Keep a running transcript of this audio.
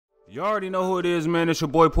You already know who it is, man. It's your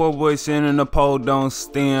boy PoorBoySin, and the poll don't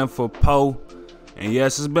stand for Po. And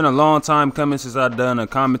yes, it's been a long time coming since I've done a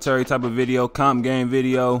commentary type of video, comp game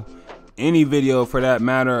video, any video for that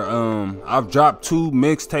matter. I've dropped 2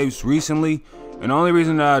 mixtapes recently, and the only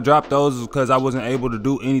reason that I dropped those is because I wasn't able to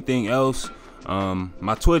do anything else.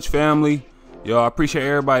 My Twitch family, yo, I appreciate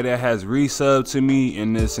everybody that has resubbed to me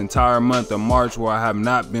in this entire month of March where I have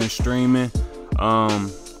not been streaming.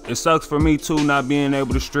 It sucks for me too not being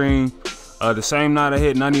able to stream. The same night I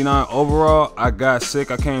hit 99 overall, I got sick.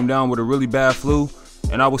 I came down with a really bad flu,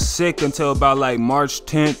 and I was sick until about like March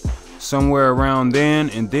 10th, somewhere around then.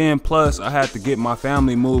 And then plus I had to get my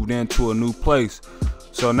family moved into a new place.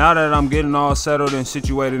 So now that I'm getting all settled and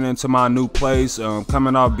situated into my new place,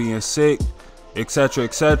 coming off being sick, etc,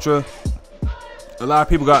 etc, a lot of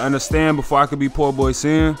people gotta understand, before I could be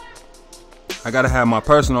PoorBoySin, I gotta have my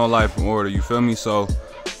personal life in order, you feel me? So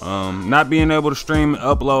not being able to stream and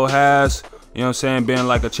upload has, you know what I'm saying, been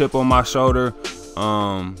like a chip on my shoulder.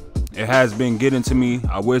 It has been getting to me.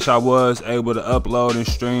 I wish I was able to upload and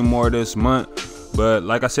stream more this month, but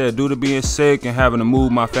like I said, due to being sick and having to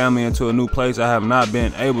move my family into a new place, I have not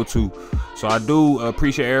been able to. So I do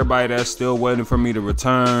appreciate everybody that's still waiting for me to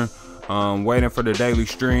return, waiting for the daily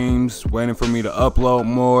streams, waiting for me to upload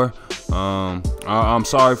more. I'm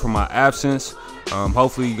sorry for my absence.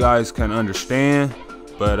 Hopefully you guys can understand.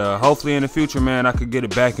 But hopefully in the future, man, I could get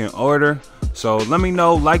it back in order. So let me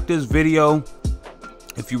know, like this video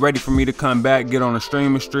if you're ready for me to come back, get on a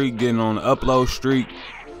streaming streak, getting on the upload streak,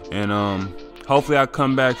 and hopefully I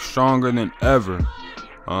come back stronger than ever.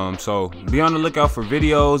 So be on the lookout for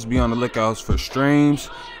videos, be on the lookout for streams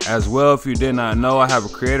as well. If you did not know, I have a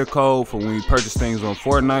creator code for when you purchase things on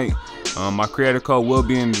Fortnite. My creator code will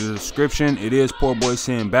be in the description. It is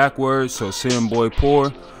PoorBoySin backwards, so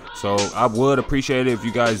SINBOYPOOR. So I would appreciate it if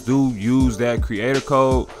you guys do use that creator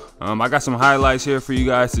code. I got some highlights here for you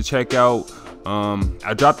guys to check out.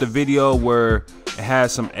 I dropped a video where it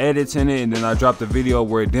had some edits in it, and then I dropped a video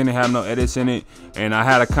where it didn't have no edits in it, and I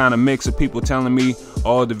had a kind of mix of people telling me,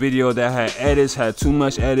 oh, the video that had edits had too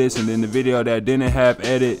much edits, and then the video that didn't have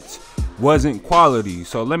edits wasn't quality.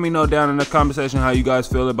 So let me know down in the comment section how you guys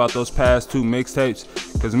feel about those past 2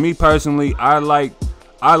 mixtapes, because me personally, I like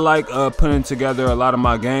putting together a lot of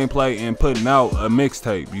my gameplay and putting out a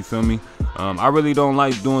mixtape, you feel me? I really don't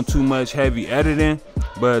like doing too much heavy editing,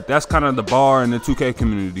 but that's kind of the bar in the 2K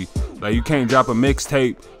community. Like, you can't drop a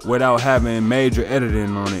mixtape without having major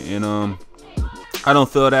editing on it, and I don't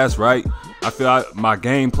feel that's right. I feel like my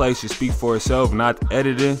gameplay should speak for itself, not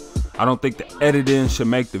editing. I don't think the editing should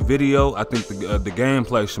make the video. I think the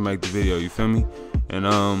gameplay should make the video, you feel me?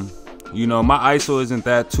 And you know, my ISO isn't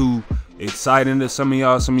that too exciting to some of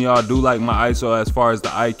y'all do like my ISO as far as the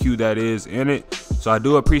IQ that is in it. So I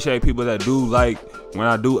do appreciate people that do like when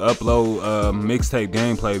I do upload mixtape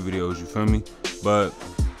gameplay videos, you feel me? But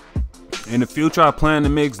in the future, I plan to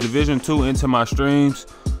mix Division 2 into my streams.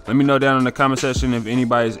 Let me know down in the comment section if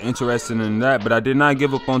anybody's interested in that. But I did not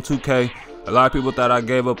give up on 2K. A lot of people thought I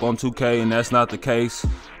gave up on 2K, and that's not the case.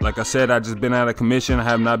 Like I said, I just been out of commission. I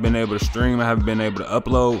have not been able to stream. I haven't been able to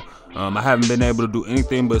upload. I haven't been able to do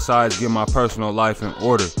anything besides get my personal life in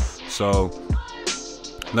order. So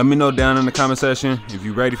let me know down in the comment section if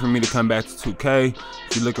you're ready for me to come back to 2K,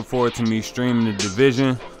 if you're looking forward to me streaming the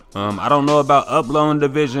Division. I don't know about uploading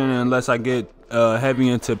Division unless I get heavy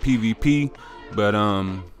into PvP, but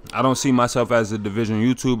I don't see myself as a Division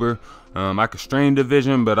YouTuber. I could stream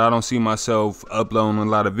Division, but I don't see myself uploading a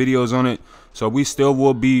lot of videos on it. So we still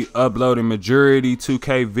will be uploading majority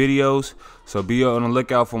 2K videos. So be on the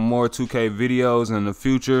lookout for more 2K videos in the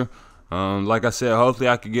future. Like I said, hopefully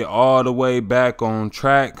I could get all the way back on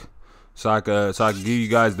track, so I could give you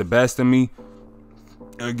guys the best of me.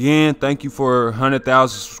 Again, thank you for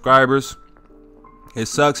 100,000 subscribers. It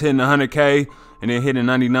sucks hitting 100K and then hitting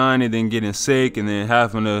 99 and then getting sick and then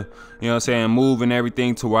having to, you know what I'm saying, move and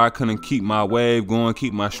everything to where I couldn't keep my wave going,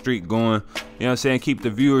 keep my streak going, you know what I'm saying, keep the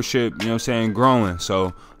viewership, you know what I'm saying, growing.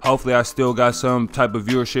 So hopefully I still got some type of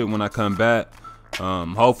viewership when I come back.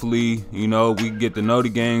 Hopefully, you know, we can get the Noti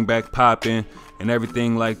gang back popping and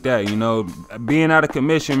everything like that. You know, being out of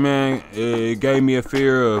commission, man, it gave me a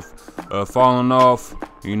fear of falling off,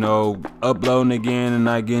 you know, uploading again and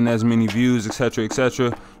not getting as many views, etc,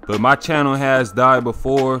 etc. But my channel has died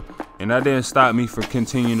before, and that didn't stop me from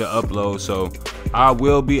continuing to upload. So I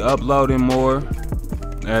will be uploading more,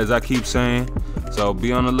 as I keep saying. So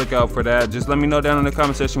be on the lookout for that. Just let me know down in the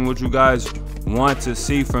comment section what you guys want to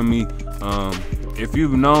see from me. If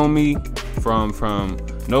you've known me from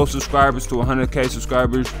no subscribers to 100K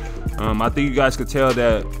subscribers, I think you guys could tell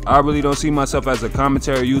that I really don't see myself as a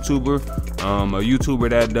commentary YouTuber. a YouTuber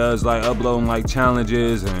that does like uploading like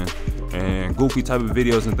challenges and goofy type of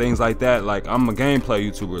videos and things like that. Like, I'm a gameplay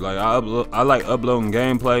YouTuber. Like, I like uploading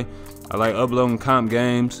gameplay. I like uploading comp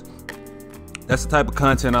games. That's the type of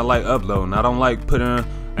content I like uploading. I don't like putting,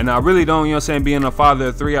 and I really don't, you know what I'm saying, being a father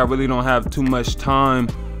of 3, I really don't have too much time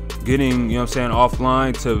getting, you know what I'm saying,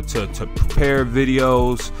 offline to prepare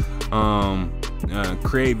videos,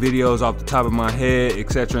 create videos off the top of my head,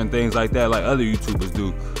 etc., and things like that, like other YouTubers do.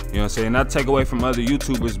 You know what I'm saying? Not take away from other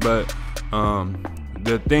YouTubers, but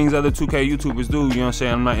the things other 2K YouTubers do, you know what I'm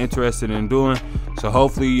saying, I'm not interested in doing. So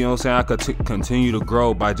hopefully, you know what I'm saying, I could continue to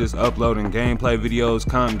grow by just uploading gameplay videos,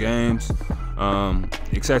 comp games,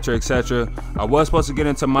 etc., etc. I was supposed to get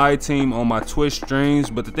into my team on my Twitch streams,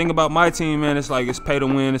 but the thing about my team, man, it's like, it's pay to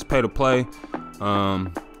win, it's pay to play.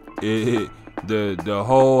 The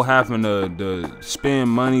whole having to spend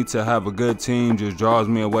money to have a good team just draws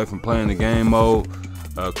me away from playing the game mode.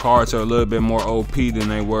 Cards are a little bit more OP than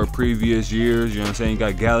they were previous years. You know what I'm saying? You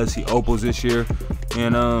got Galaxy Opals this year,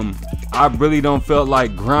 and I really don't feel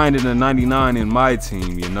like grinding a 99 in my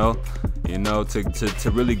team. You know,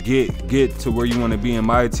 to really get to where you want to be in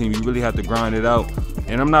my team, you really have to grind it out.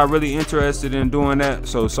 And I'm not really interested in doing that.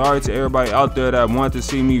 So sorry to everybody out there that want to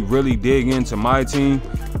see me really dig into my team.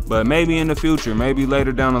 But maybe in the future, maybe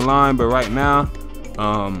later down the line. But right now,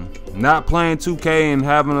 not playing 2K and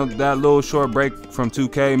having that little short break from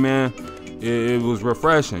 2K, man, it was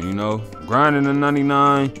refreshing, you know. Grinding a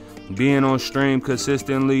 99, being on stream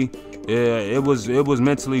consistently, it was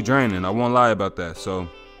mentally draining. I won't lie about that. So,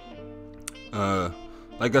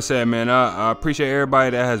 like I said, man, I appreciate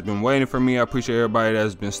everybody that has been waiting for me. I appreciate everybody that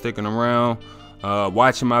has been sticking around,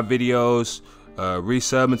 watching my videos,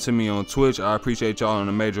 resubbing to me on Twitch. I appreciate y'all in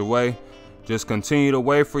a major way. Just continue to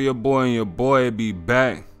wait for your boy, and your boy will be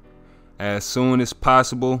back as soon as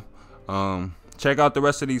possible. Check out the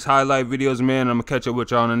rest of these highlight videos, man. I'm gonna catch up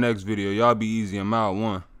with y'all in the next video. Y'all be easy. I'm out.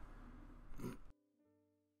 One.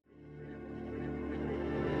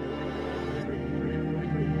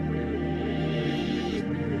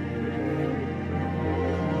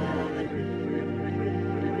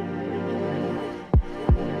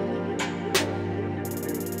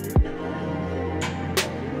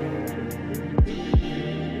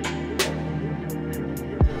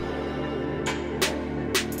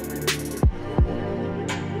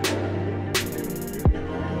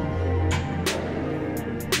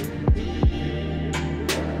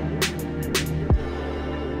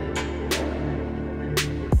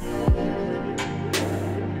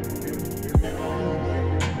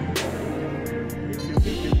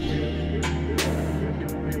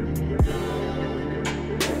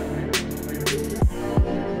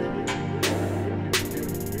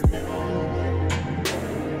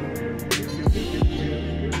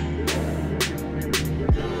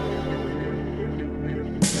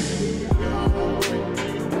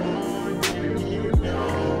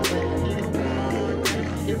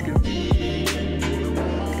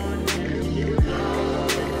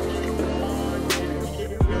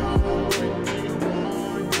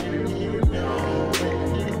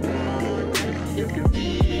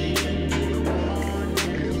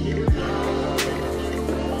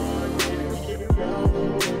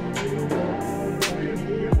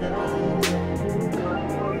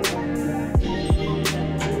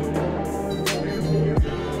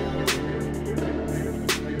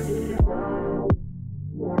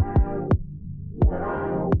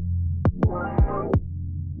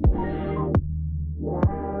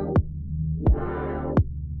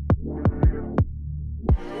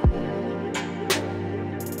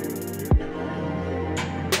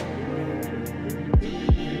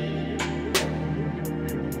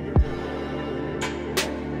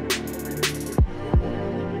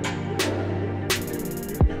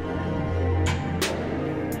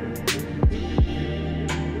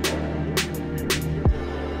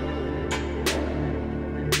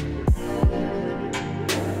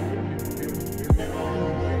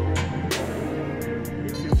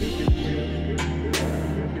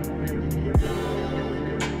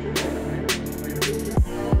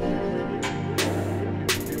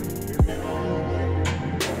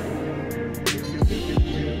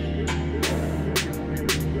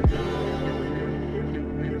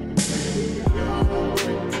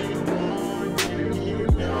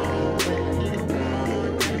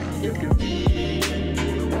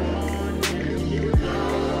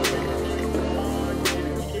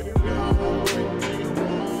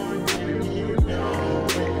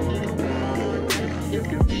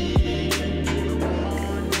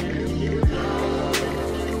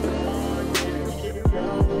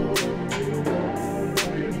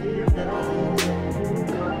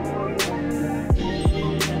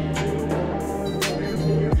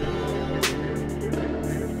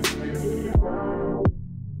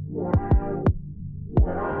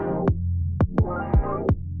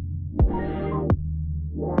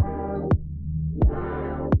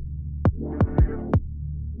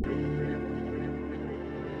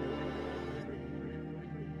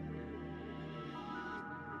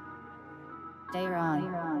 They are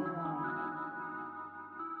on.